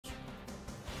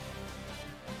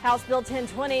House Bill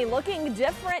 1020 looking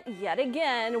different yet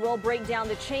again. We'll break down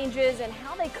the changes and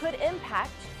how they could impact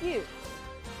you.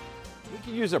 We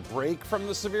could use a break from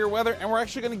the severe weather, and we're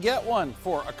actually going to get one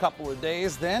for a couple of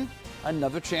days. Then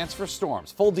another chance for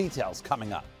storms. Full details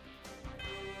coming up.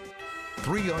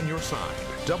 3 on your side.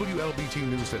 WLBT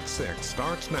News at 6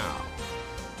 starts now.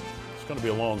 It's going to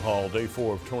be a long haul. Day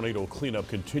 4 of tornado cleanup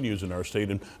continues in our state,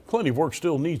 and plenty of work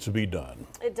still needs to be done.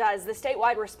 It does. The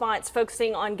statewide response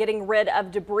focusing on getting rid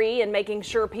of debris and making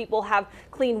sure people have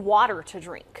clean water to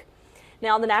drink.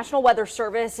 Now, the National Weather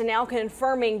Service is now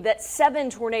confirming that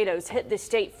 7 tornadoes hit the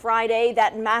state Friday.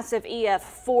 That massive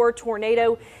EF4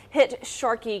 tornado hit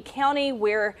Sharkey County,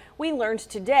 where we learned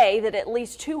today that at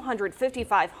least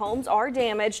 255 homes are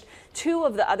damaged. 2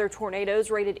 of the other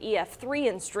tornadoes rated EF3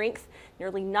 in strength,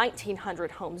 nearly 1,900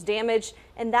 homes damaged,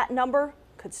 and that number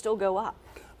could still go up.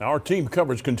 Now, our team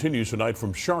coverage continues tonight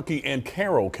from Sharkey and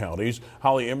Carroll counties.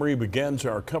 Holly Emery begins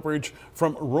our coverage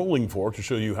from Rolling Fork to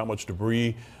show you how much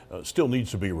debris still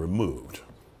needs to be removed.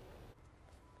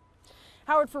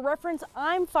 Howard, for reference,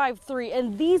 I'm 5'3",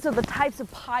 and these are the types of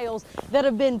piles that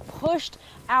have been pushed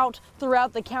out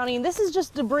throughout the county. And this is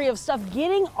just debris of stuff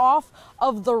getting off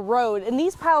of the road. And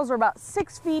these piles are about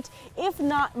 6 feet, if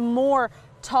not more,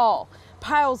 tall.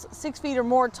 Piles 6 feet or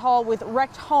more tall with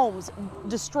wrecked homes,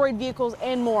 destroyed vehicles,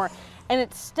 and more. And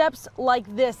it's steps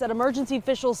like this that emergency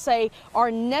officials say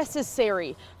are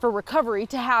necessary for recovery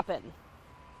to happen.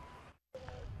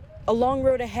 A long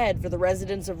road ahead for the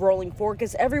residents of Rolling Fork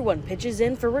as everyone pitches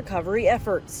in for recovery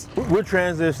efforts. We're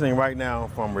transitioning right now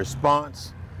from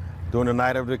response during the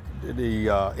night of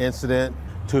the incident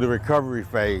to the recovery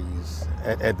phase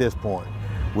at this point.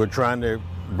 We're trying to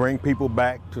bring people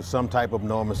back to some type of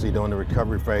normalcy during the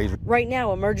recovery phase. Right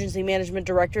now, emergency management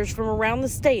directors from around the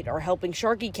state are helping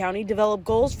Sharkey County develop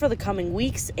goals for the coming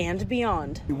weeks and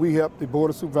beyond. We help the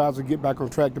Board of Supervisors get back on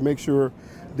track to make sure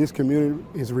this community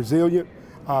is resilient.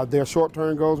 There are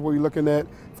short-term goals we're looking at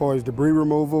for as debris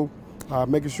removal,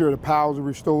 making sure the piles are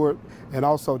restored, and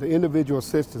also the individual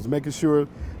assistance, making sure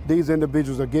these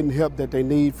individuals are getting help that they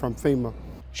need from FEMA.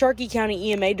 Sharkey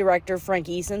County EMA Director Frank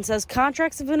Eason says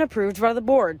contracts have been approved by the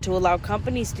board to allow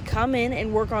companies to come in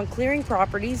and work on clearing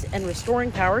properties and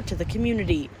restoring power to the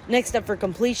community. Next up for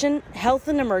completion, health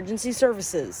and emergency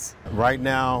services. Right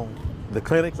now, the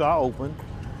clinics are open,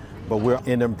 but we're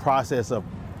in the process of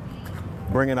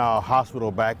bringing our hospital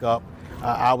back up.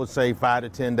 I would say 5 to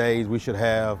 10 days we should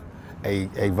have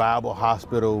a viable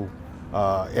hospital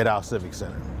at our Civic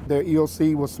Center. Their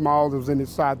EOC was small. It was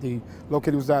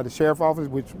located inside the sheriff's office,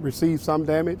 which received some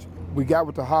damage. We got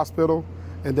with the hospital,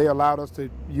 and they allowed us to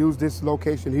use this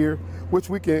location here, which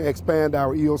we can expand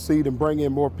our EOC and bring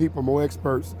in more people, more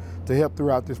experts to help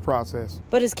throughout this process.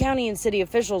 But as county and city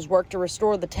officials work to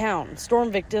restore the town,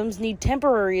 storm victims need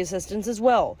temporary assistance as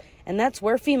well. And that's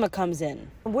where FEMA comes in.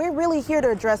 We're really here to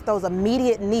address those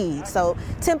immediate needs. So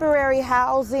temporary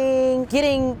housing,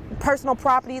 getting personal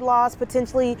property loss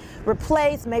potentially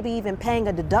replaced, maybe even paying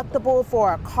a deductible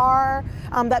for a car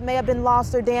that may have been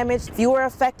lost or damaged. If you were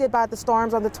affected by the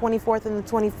storms on the 24th and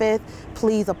the 25th,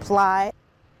 please apply.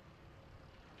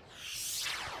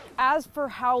 As for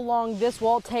how long this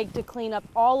will take to clean up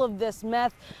all of this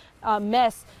mess,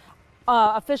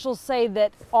 officials say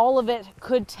that all of it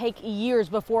could take years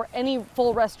before any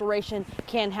full restoration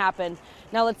can happen.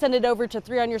 Now let's send it over to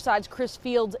 3 on Your Side's Chris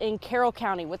Fields in Carroll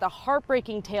County with a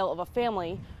heartbreaking tale of a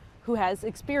family who has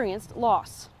experienced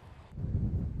loss.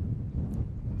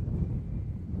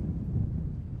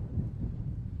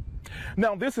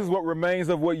 Now this is what remains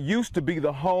of what used to be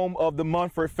the home of the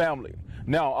Munford family.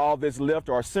 Now all that's left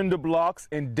are cinder blocks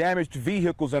and damaged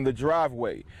vehicles in the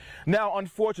driveway. Now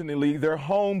unfortunately their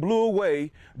home blew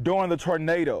away during the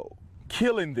tornado,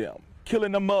 killing them,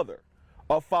 killing a mother,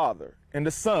 a father, and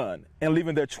a son, and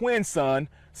leaving their twin son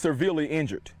severely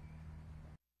injured.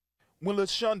 When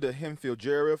LaShonda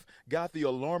Hemfield-Jeriff got the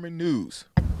alarming news,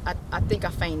 I think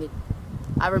I fainted.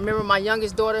 I remember my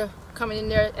youngest daughter coming in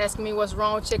there asking me what's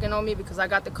wrong, checking on me because I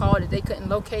got the call that they couldn't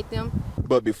locate them.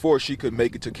 But before she could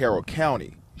make it to Carroll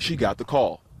County, she got the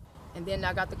call. And then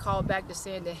I got the call back to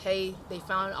saying that, hey, they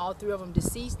found all 3 of them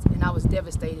deceased, and I was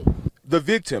devastated. The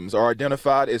victims are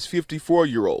identified as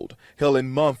 54-year-old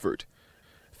Helen Mumford,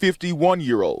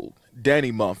 51-year-old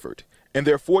Danny Mumford, and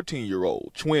their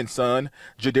 14-year-old twin son,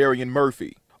 Jadarian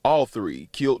Murphy, all 3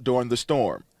 killed during the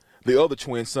storm. The other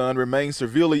twin son remains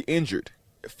severely injured.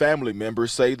 Family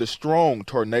members say the strong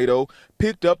tornado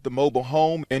picked up the mobile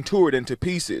home and tore it into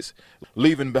pieces,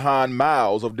 leaving behind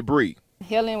miles of debris.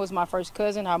 Helen was my first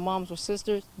cousin. Our moms were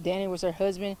sisters. Danny was her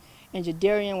husband, and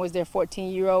Jadarian was their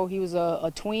 14-year-old. He was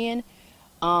a twin.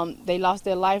 They lost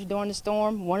their life during the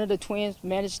storm. One of the twins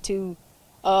managed to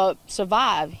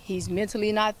survive. He's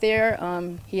mentally not there.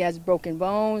 He has broken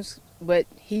bones, but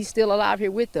he's still alive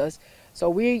here with us. So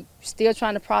we're still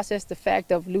trying to process the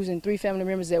fact of losing 3 family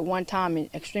members at one time, and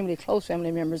extremely close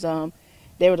family members.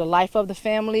 They were the life of the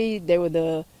family. They were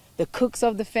the cooks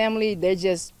of the family. They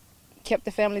just kept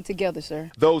the family together, sir.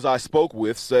 Those I spoke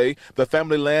with say the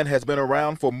family land has been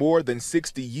around for more than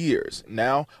 60 years.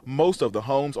 Now, most of the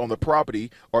homes on the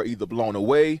property are either blown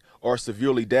away or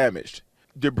severely damaged.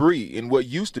 Debris in what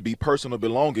used to be personal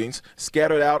belongings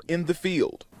scattered out in the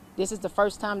field. This is the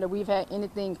first time that we've had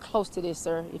anything close to this,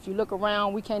 sir. If you look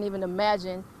around, we can't even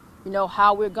imagine,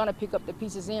 how we're going to pick up the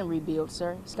pieces and rebuild,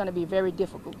 sir. It's going to be very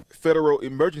difficult. Federal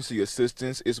emergency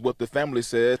assistance is what the family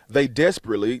says they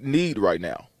desperately need right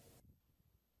now.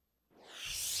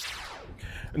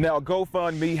 Now,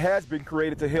 GoFundMe has been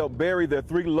created to help bury their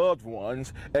 3 loved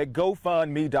ones at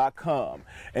GoFundMe.com,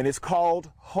 and it's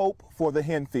called Hope for the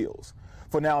Henfields.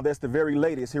 For now, that's the very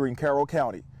latest here in Carroll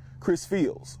County. Chris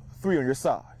Fields, 3 on your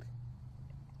side.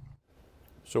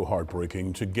 So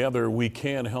heartbreaking. Together, we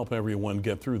can help everyone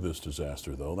get through this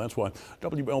disaster, though. That's why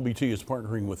WLBT is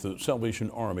partnering with the Salvation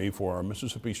Army for our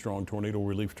Mississippi Strong Tornado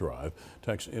Relief Drive.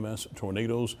 Text MS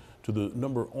Tornadoes to the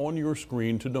number on your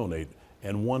screen to donate,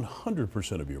 and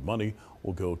 100% of your money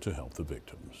will go to help the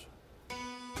victims.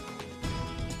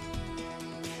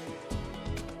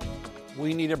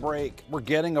 We need a break. We're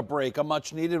getting a break, a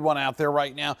much needed one out there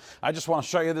right now. I just want to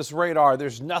show you this radar.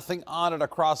 There's nothing on it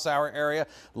across our area.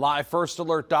 Live first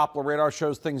alert Doppler radar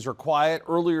shows things are quiet.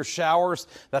 Earlier showers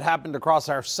that happened across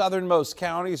our southernmost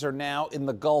counties are now in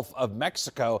the Gulf of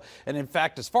Mexico. And in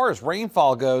fact, as far as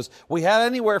rainfall goes, we had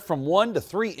anywhere from 1 to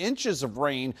 3 inches of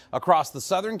rain across the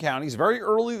southern counties very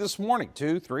early this morning,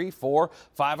 2, 3, 4,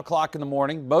 5 o'clock in the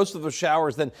morning. Most of the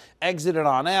showers then exited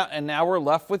on out, and now we're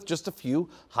left with just a few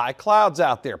high clouds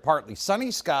out there. Partly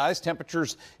sunny skies,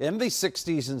 temperatures in the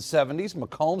 60s and 70s,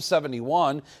 Macomb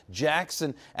 71,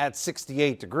 Jackson at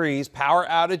 68 degrees. Power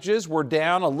outages were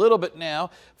down a little bit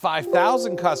now,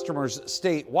 5,000 customers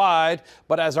statewide,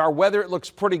 but as our weather looks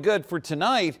pretty good for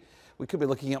tonight, we could be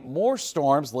looking at more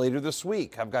storms later this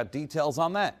week. I've got details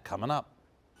on that coming up.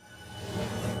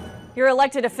 Your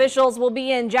elected officials will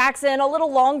be in Jackson a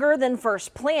little longer than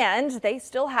first planned. They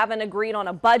still haven't agreed on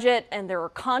a budget, and there are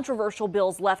controversial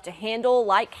bills left to handle,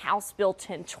 like House Bill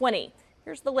 1020.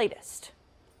 Here's the latest.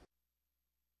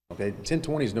 Okay,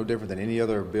 1020 is no different than any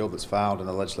other bill that's filed in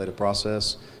the legislative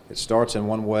process. It starts in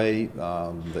one way,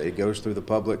 it goes through the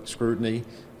public scrutiny,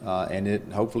 and it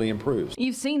hopefully improves.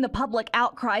 You've seen the public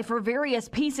outcry for various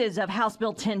pieces of House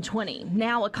Bill 1020.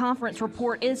 Now a conference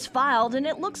report is filed, and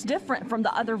it looks different from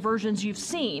the other versions you've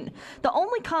seen. The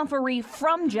only conferee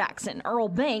from Jackson, Earl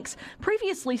Banks,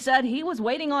 previously said he was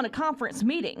waiting on a conference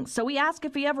meeting, so we asked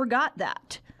if he ever got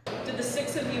that. Did the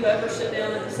 6 of you ever sit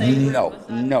down at the same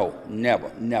room? No, never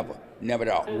at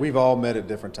all. We've all met at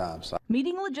different times.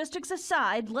 Meeting logistics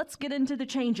aside, let's get into the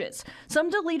changes. Some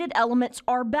deleted elements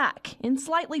are back in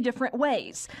slightly different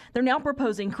ways. They're now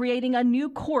proposing creating a new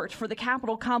court for the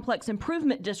Capitol Complex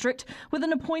Improvement District with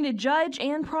an appointed judge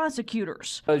and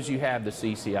prosecutors. Because you have the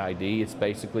CCID, it's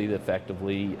basically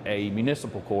effectively a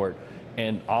municipal court.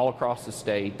 And all across the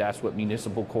state, that's what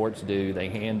municipal courts do. They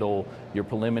handle your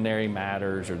preliminary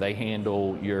matters, or they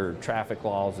handle your traffic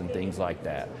laws and things like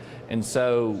that. And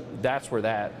so that's where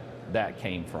that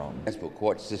came from. Municipal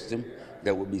court system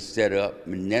that would be set up,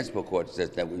 municipal court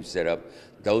system that we've set up,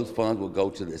 those funds will go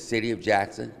to the city of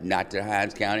Jackson, not to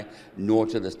Hinds County, nor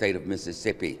to the state of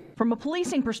Mississippi. From a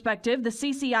policing perspective, the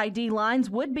CCID lines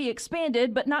would be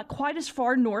expanded, but not quite as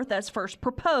far north as first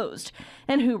proposed.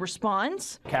 And who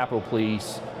responds? Capitol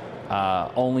Police,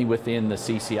 only within the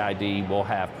CCID, will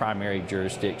have primary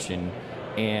jurisdiction,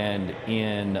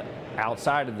 and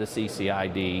outside of the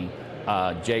CCID,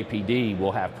 JPD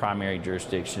will have primary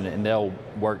jurisdiction, and they'll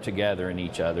work together in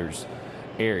each other's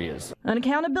areas. An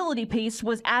accountability piece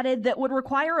was added that would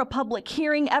require a public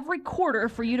hearing every quarter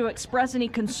for you to express any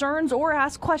concerns or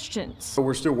ask questions. So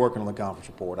we're still working on the conference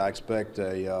report. I expect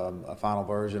a final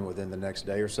version within the next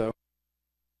day or so.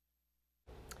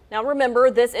 Now remember,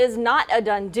 this is not a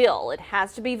done deal. It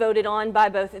has to be voted on by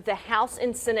both the House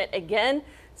and Senate again,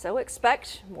 so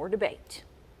expect more debate.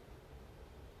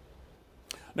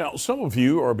 Now, some of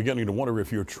you are beginning to wonder if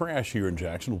your trash here in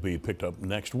Jackson will be picked up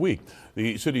next week.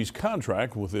 The city's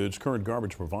contract with its current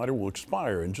garbage provider will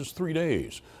expire in just 3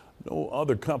 days. No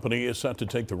other company is set to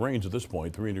take the reins at this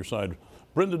point. 3 on your side,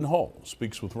 Brendan Hall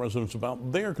speaks with residents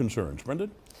about their concerns.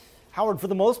 Brendan? Howard, for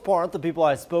the most part, the people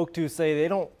I spoke to say they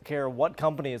don't care what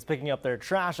company is picking up their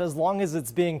trash as long as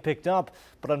it's being picked up.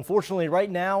 But unfortunately, right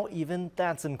now, even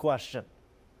that's in question.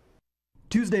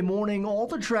 Tuesday morning, all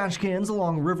the trash cans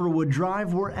along Riverwood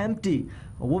Drive were empty.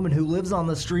 A woman who lives on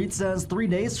the street says 3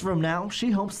 days from now,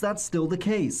 she hopes that's still the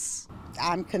case.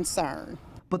 I'm concerned.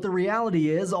 But the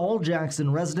reality is all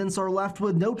Jackson residents are left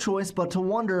with no choice but to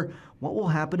wonder what will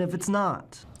happen if it's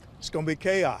not. It's going to be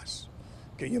chaos.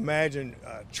 Can you imagine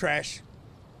trash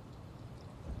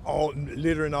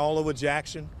littering all over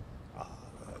Jackson?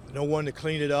 No one to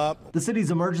clean it up. The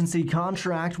city's emergency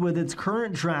contract with its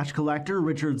current trash collector,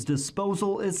 Richards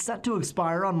Disposal, is set to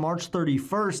expire on March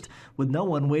 31st, with no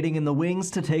one waiting in the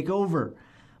wings to take over.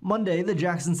 Monday, the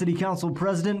Jackson City Council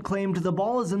president claimed the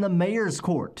ball is in the mayor's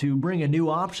court to bring a new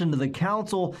option to the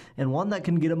council and one that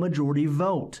can get a majority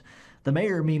vote. The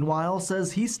mayor, meanwhile,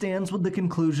 says he stands with the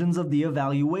conclusions of the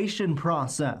evaluation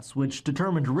process, which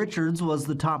determined Richards was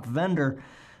the top vendor.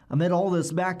 Amid all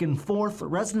this back and forth,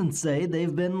 residents say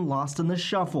they've been lost in the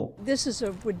shuffle. This is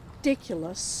a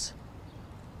ridiculous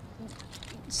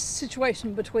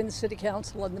situation between the city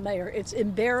council and the mayor. It's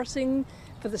embarrassing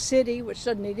for the city, which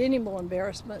doesn't need any more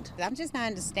embarrassment. I'm just not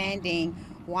understanding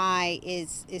why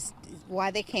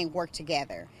why they can't work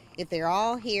together. If they're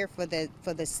all here for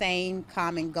the same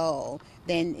common goal,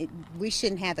 then we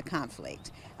shouldn't have the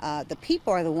conflict. The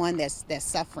people are the one that's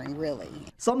suffering, really.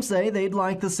 Some say they'd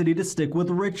like the city to stick with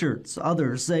Richards.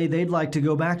 Others say they'd like to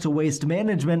go back to waste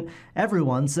management.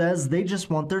 Everyone says they just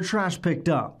want their trash picked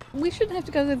up. We shouldn't have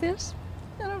to go through this.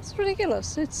 No, it's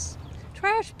ridiculous. It's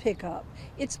trash pickup.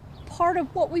 It's part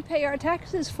of what we pay our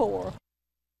taxes for.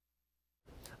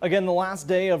 Again, the last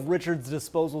day of Richards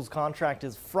Disposal's contract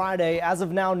is Friday. As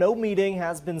of now, no meeting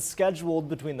has been scheduled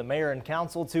between the mayor and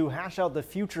council to hash out the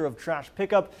future of trash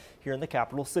pickup here in the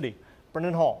capital city.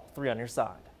 Brendan Hall, 3 on your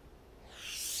side.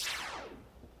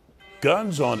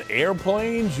 Guns on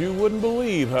airplanes? You wouldn't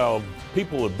believe how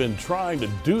people have been trying to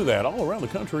do that all around the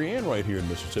country and right here in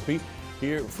Mississippi.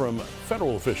 Here from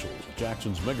federal officials at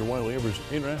Jackson's Medgar Wiley Evers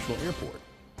International Airport.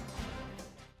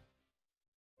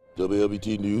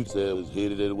 WLBT News said was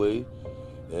headed that way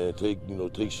and take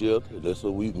shelter. That's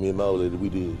what me and my old lady, we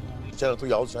did. Channel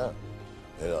 3 all the time.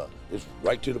 And it's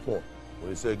right to the point. When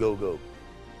they said go, go.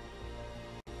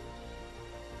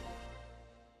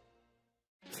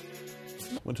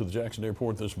 Went to the Jackson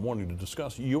Airport this morning to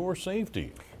discuss your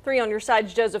safety. 3 on your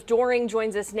side's Joseph Doring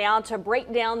joins us now to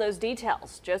break down those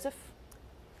details. Joseph?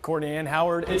 Courtney and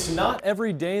Howard, it's not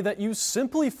every day that you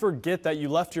simply forget that you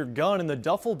left your gun in the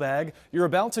duffel bag you're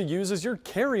about to use as your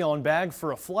carry-on bag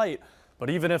for a flight.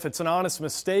 But even if it's an honest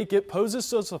mistake, it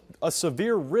poses a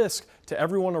severe risk to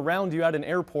everyone around you at an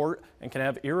airport and can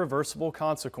have irreversible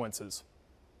consequences.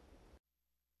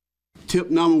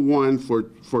 Tip number 1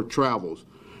 for travels: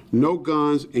 no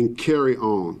guns and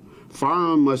carry-on.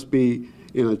 Firearm must be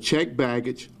in a checked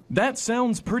baggage. That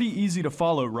sounds pretty easy to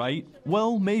follow, right?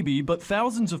 Well, maybe, but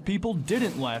thousands of people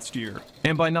didn't last year.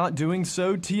 And by not doing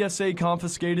so, TSA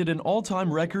confiscated an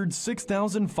all-time record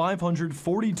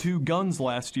 6,542 guns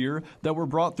last year that were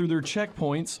brought through their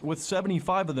checkpoints, with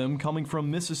 75 of them coming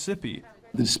from Mississippi.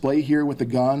 The display here with the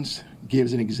guns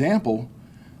gives an example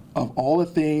of all the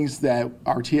things that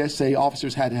our TSA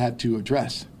officers had to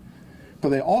address. But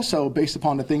they also, based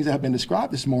upon the things that have been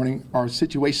described this morning, are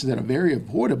situations that are very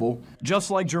avoidable.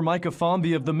 Just like Jermica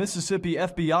Fomby of the Mississippi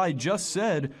FBI just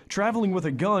said, traveling with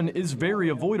a gun is very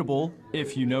avoidable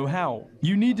if you know how.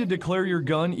 You need to declare your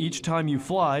gun each time you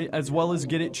fly, as well as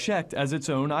get it checked as its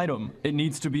own item. It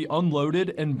needs to be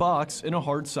unloaded and boxed in a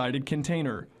hard-sided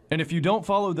container. And if you don't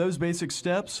follow those basic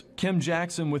steps, Kim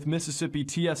Jackson with Mississippi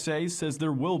TSA says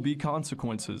there will be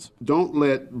consequences. Don't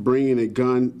let bringing a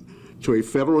gun to a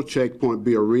federal checkpoint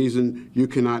be a reason you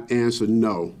cannot answer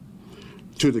no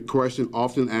to the question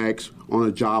often asked on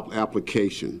a job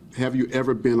application: have you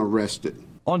ever been arrested?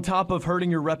 On top of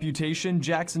hurting your reputation,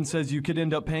 Jackson says you could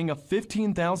end up paying a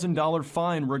 $15,000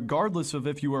 fine regardless of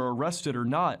if you are arrested or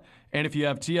not. And if you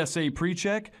have TSA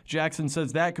pre-check, Jackson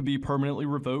says that could be permanently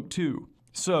revoked too.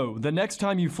 So, the next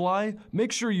time you fly,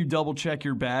 make sure you double check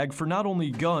your bag for not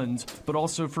only guns, but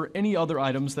also for any other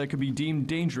items that could be deemed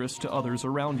dangerous to others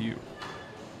around you.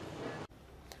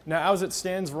 Now, as it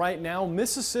stands right now,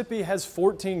 Mississippi has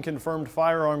 14 confirmed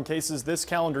firearm cases this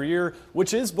calendar year,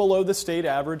 which is below the state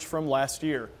average from last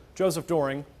year. Joseph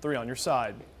Doring, 3 on your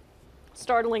side.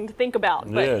 Startling to think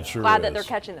about, but yeah, it sure glad is. that they're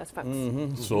catching those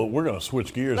folks. So we're going to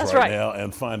switch gears That's right right now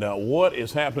and find out what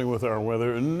is happening with our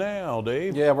weather now,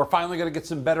 Dave. Yeah, we're finally going to get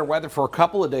some better weather for a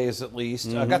couple of days at least.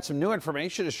 I've got some new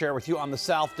information to share with you on the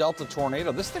South Delta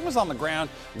tornado. This thing was on the ground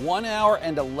 1 hour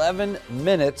and 11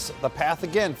 minutes. The path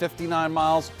again, 59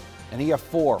 miles and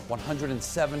EF4,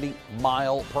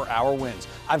 170-mile-per-hour winds.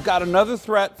 I've got another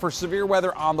threat for severe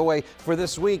weather on the way for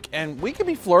this week, and we could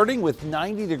be flirting with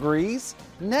 90 degrees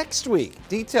next week.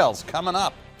 Details coming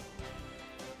up.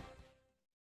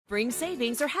 Spring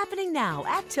savings are happening now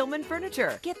at Tillman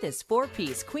Furniture. Get this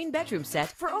 4-piece queen bedroom set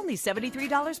for only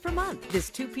 $73 per month. This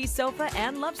 2-piece sofa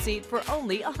and love seat for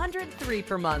only $103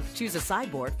 per month. Choose a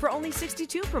sideboard for only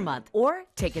 $62 per month. Or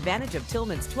take advantage of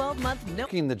Tillman's 12-month no...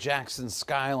 Looking the Jackson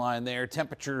skyline there,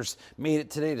 temperatures made it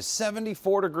today to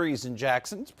 74 degrees in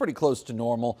Jackson. It's pretty close to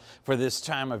normal for this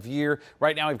time of year.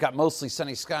 Right now we've got mostly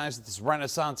sunny skies at this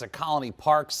Renaissance at Colony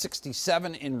Park,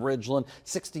 67 in Ridgeland,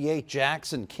 68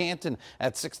 Jackson, Canton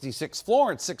at 66,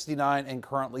 Florence 69, and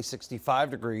currently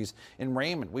 65 degrees in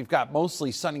Raymond. We've got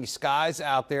mostly sunny skies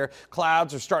out there.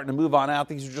 Clouds are starting to move on out.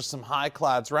 These are just some high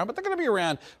clouds around, but they're going to be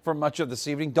around for much of this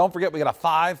evening. Don't forget, we got a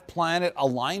 5-planet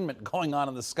alignment going on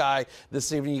in the sky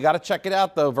this evening. You got to check it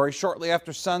out, though. Very shortly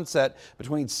after sunset,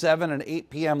 between 7 and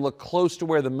 8 p.m., look close to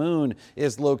where the moon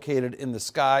is located in the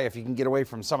sky if you can get away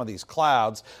from some of these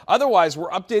clouds. Otherwise,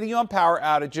 we're updating you on power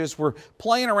outages. We're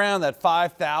playing around that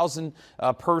 5,000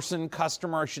 person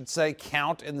customer, I should say,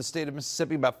 count in the state of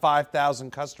Mississippi. About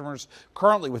 5,000 customers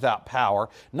currently without power.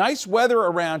 Nice weather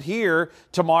around here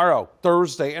tomorrow,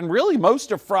 Thursday, and really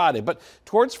most of Friday. But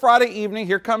towards Friday evening,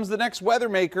 here comes the next weather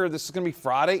maker. This is going to be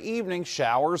Friday evening.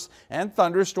 Showers and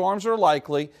thunderstorms are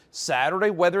likely. Saturday,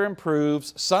 weather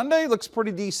improves. Sunday looks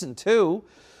pretty decent too.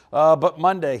 But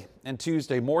Monday and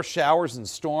Tuesday, more showers and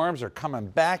storms are coming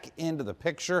back into the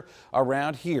picture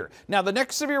around here. Now, the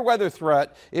next severe weather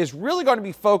threat is really going to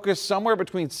be focused somewhere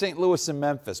between St. Louis and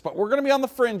Memphis, but we're going to be on the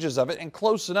fringes of it and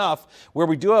close enough where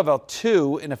we do have a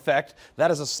 2 in effect.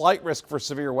 That is a slight risk for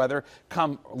severe weather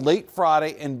come late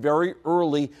Friday and very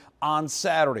early on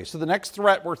Saturday. So the next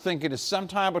threat we're thinking is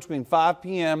sometime between 5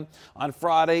 p.m. on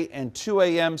Friday and 2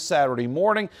 a.m. Saturday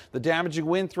morning. The damaging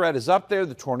wind threat is up there.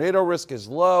 The tornado risk is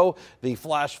low. The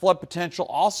flash flood potential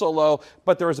also low,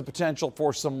 but there is a potential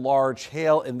for some large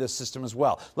hail in this system as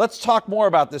well. Let's talk more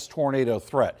about this tornado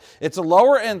threat. It's a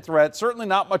lower end threat. Certainly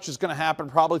not much is going to happen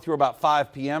probably through about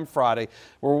 5 p.m. Friday.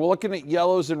 We're looking at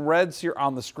yellows and reds here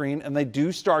on the screen, and they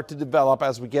do start to develop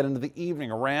as we get into the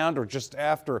evening, around or just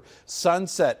after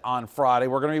sunset on Friday.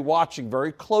 We're going to be watching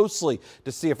very closely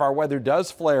to see if our weather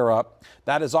does flare up.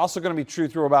 That is also going to be true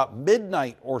through about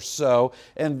midnight or so.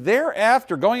 And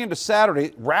thereafter, going into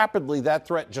Saturday, rapidly that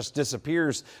threat just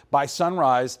disappears by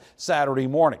sunrise Saturday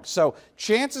morning. So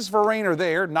chances for rain are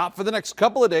there, not for the next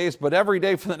couple of days, but every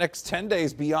day for the next 10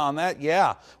 days beyond that.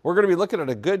 Yeah, we're going to be looking at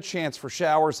a good chance for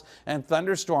showers and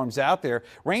thunderstorms out there.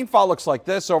 Rainfall looks like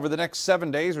this over the next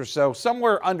 7 days or so,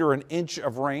 somewhere under an inch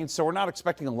of rain. So we're not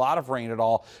expecting a lot of rain at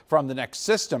all from the next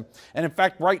system. And in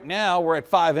fact, right now we're at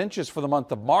 5 inches for the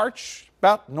month of March.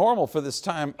 About normal for this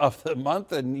time of the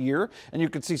month and year. And you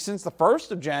can see since the 1st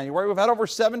of January, we've had over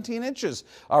 17 inches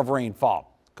of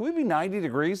rainfall. Could we be 90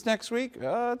 degrees next week?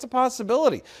 It's a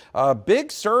possibility. A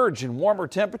big surge in warmer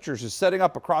temperatures is setting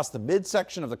up across the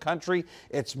midsection of the country.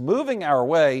 It's moving our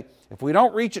way. If we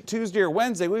don't reach it Tuesday or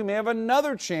Wednesday, we may have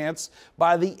another chance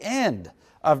by the end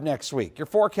of next week. Your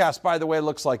forecast, by the way,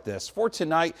 looks like this. For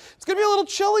tonight, it's going to be a little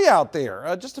chilly out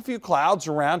there. Just a few clouds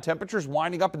around. Temperatures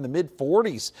winding up in the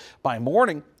mid-40s by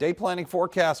morning. Day planning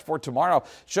forecast for tomorrow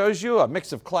shows you a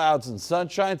mix of clouds and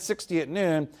sunshine, 60 at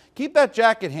noon. Keep that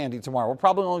jacket handy tomorrow. We're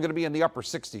probably only going to be in the upper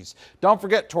 60s. Don't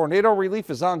forget, tornado relief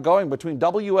is ongoing between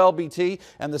WLBT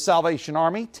and the Salvation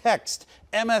Army. Text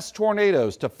MS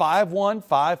Tornadoes to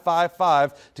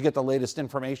 51555 to get the latest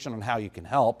information on how you can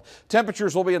help.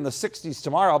 Temperatures will be in the 60s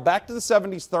tomorrow, back to the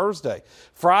 70s Thursday.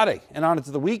 Friday and on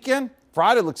into the weekend.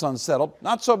 Friday looks unsettled.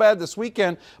 Not so bad this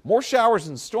weekend. More showers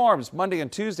and storms Monday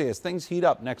and Tuesday as things heat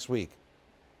up next week.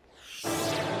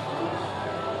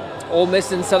 Ole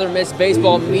Miss and Southern Miss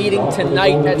baseball meeting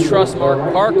tonight at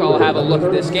Trustmark Park. I'll have a look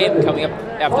at this game coming up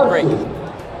after break.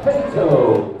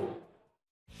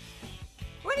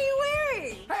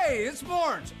 Hey, it's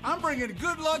Marge. I'm bringing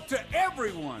good luck to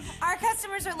everyone. Our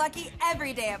customers are lucky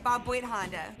every day at Bob Boyd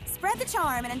Honda. Spread the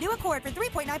charm in a new Accord for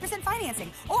 3.9% financing,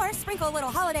 or sprinkle a little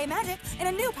holiday magic in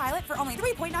a new Pilot for only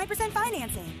 3.9%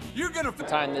 financing. You're gonna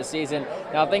time this season.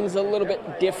 Now things a little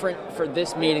bit different for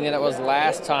this meeting than it was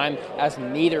last time, as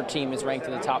neither team is ranked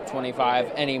in the top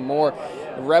 25 anymore.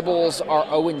 Rebels are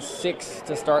 0-6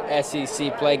 to start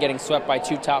SEC play, getting swept by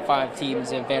 2 top 5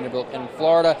 teams in Vanderbilt and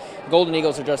Florida. Golden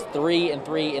Eagles are just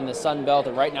 3-3 in the Sun Belt,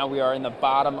 and right now we are in the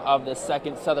bottom of the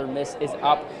second. Southern Miss is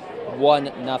up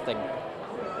 1-0.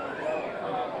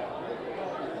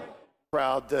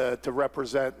 Proud to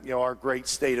represent, our great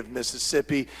state of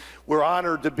Mississippi. We're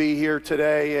honored to be here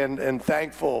today and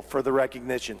thankful for the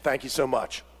recognition. Thank you so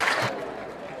much.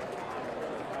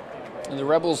 And the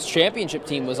Rebels championship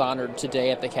team was honored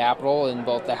today at the Capitol in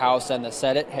both the House and the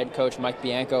Senate. Head coach Mike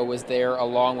Bianco was there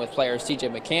along with players C.J.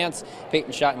 McCants,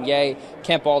 Peyton Chatagnier,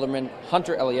 Kemp Alderman,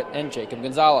 Hunter Elliott, and Jacob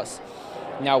Gonzalez.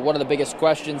 Now, one of the biggest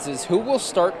questions is who will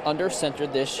start under center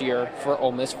this year for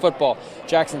Ole Miss football.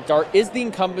 Jackson Dart is the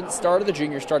incumbent starter. The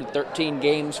junior started 13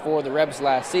 games for the Rebs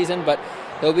last season, but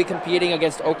he'll be competing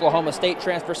against Oklahoma State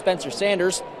transfer Spencer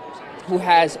Sanders, who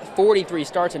has 43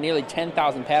 starts and nearly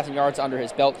 10,000 passing yards under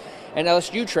his belt, and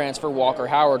LSU transfer Walker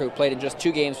Howard, who played in just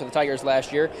 2 games for the Tigers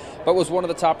last year, but was one of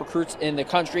the top recruits in the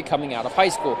country coming out of high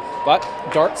school. But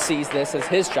Dart sees this as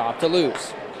his job to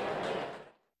lose.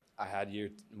 I had year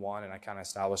 1 and I kind of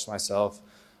established myself.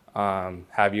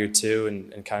 Have year 2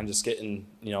 and kind of just getting,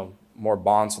 more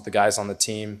bonds with the guys on the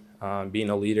team, being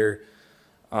a leader.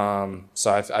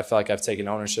 So I feel like I've taken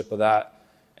ownership of that.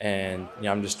 And,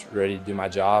 I'm just ready to do my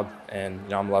job,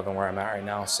 and, I'm loving where I'm at right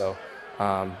now. So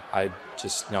I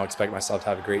just, expect myself to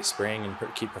have a great spring and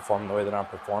keep performing the way that I'm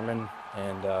performing.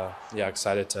 And,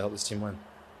 excited to help this team win.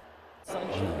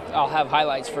 I'll have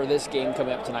highlights for this game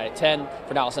coming up tonight at 10.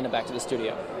 For now, I'll send it back to the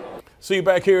studio. See you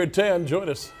back here at 10. Join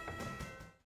us.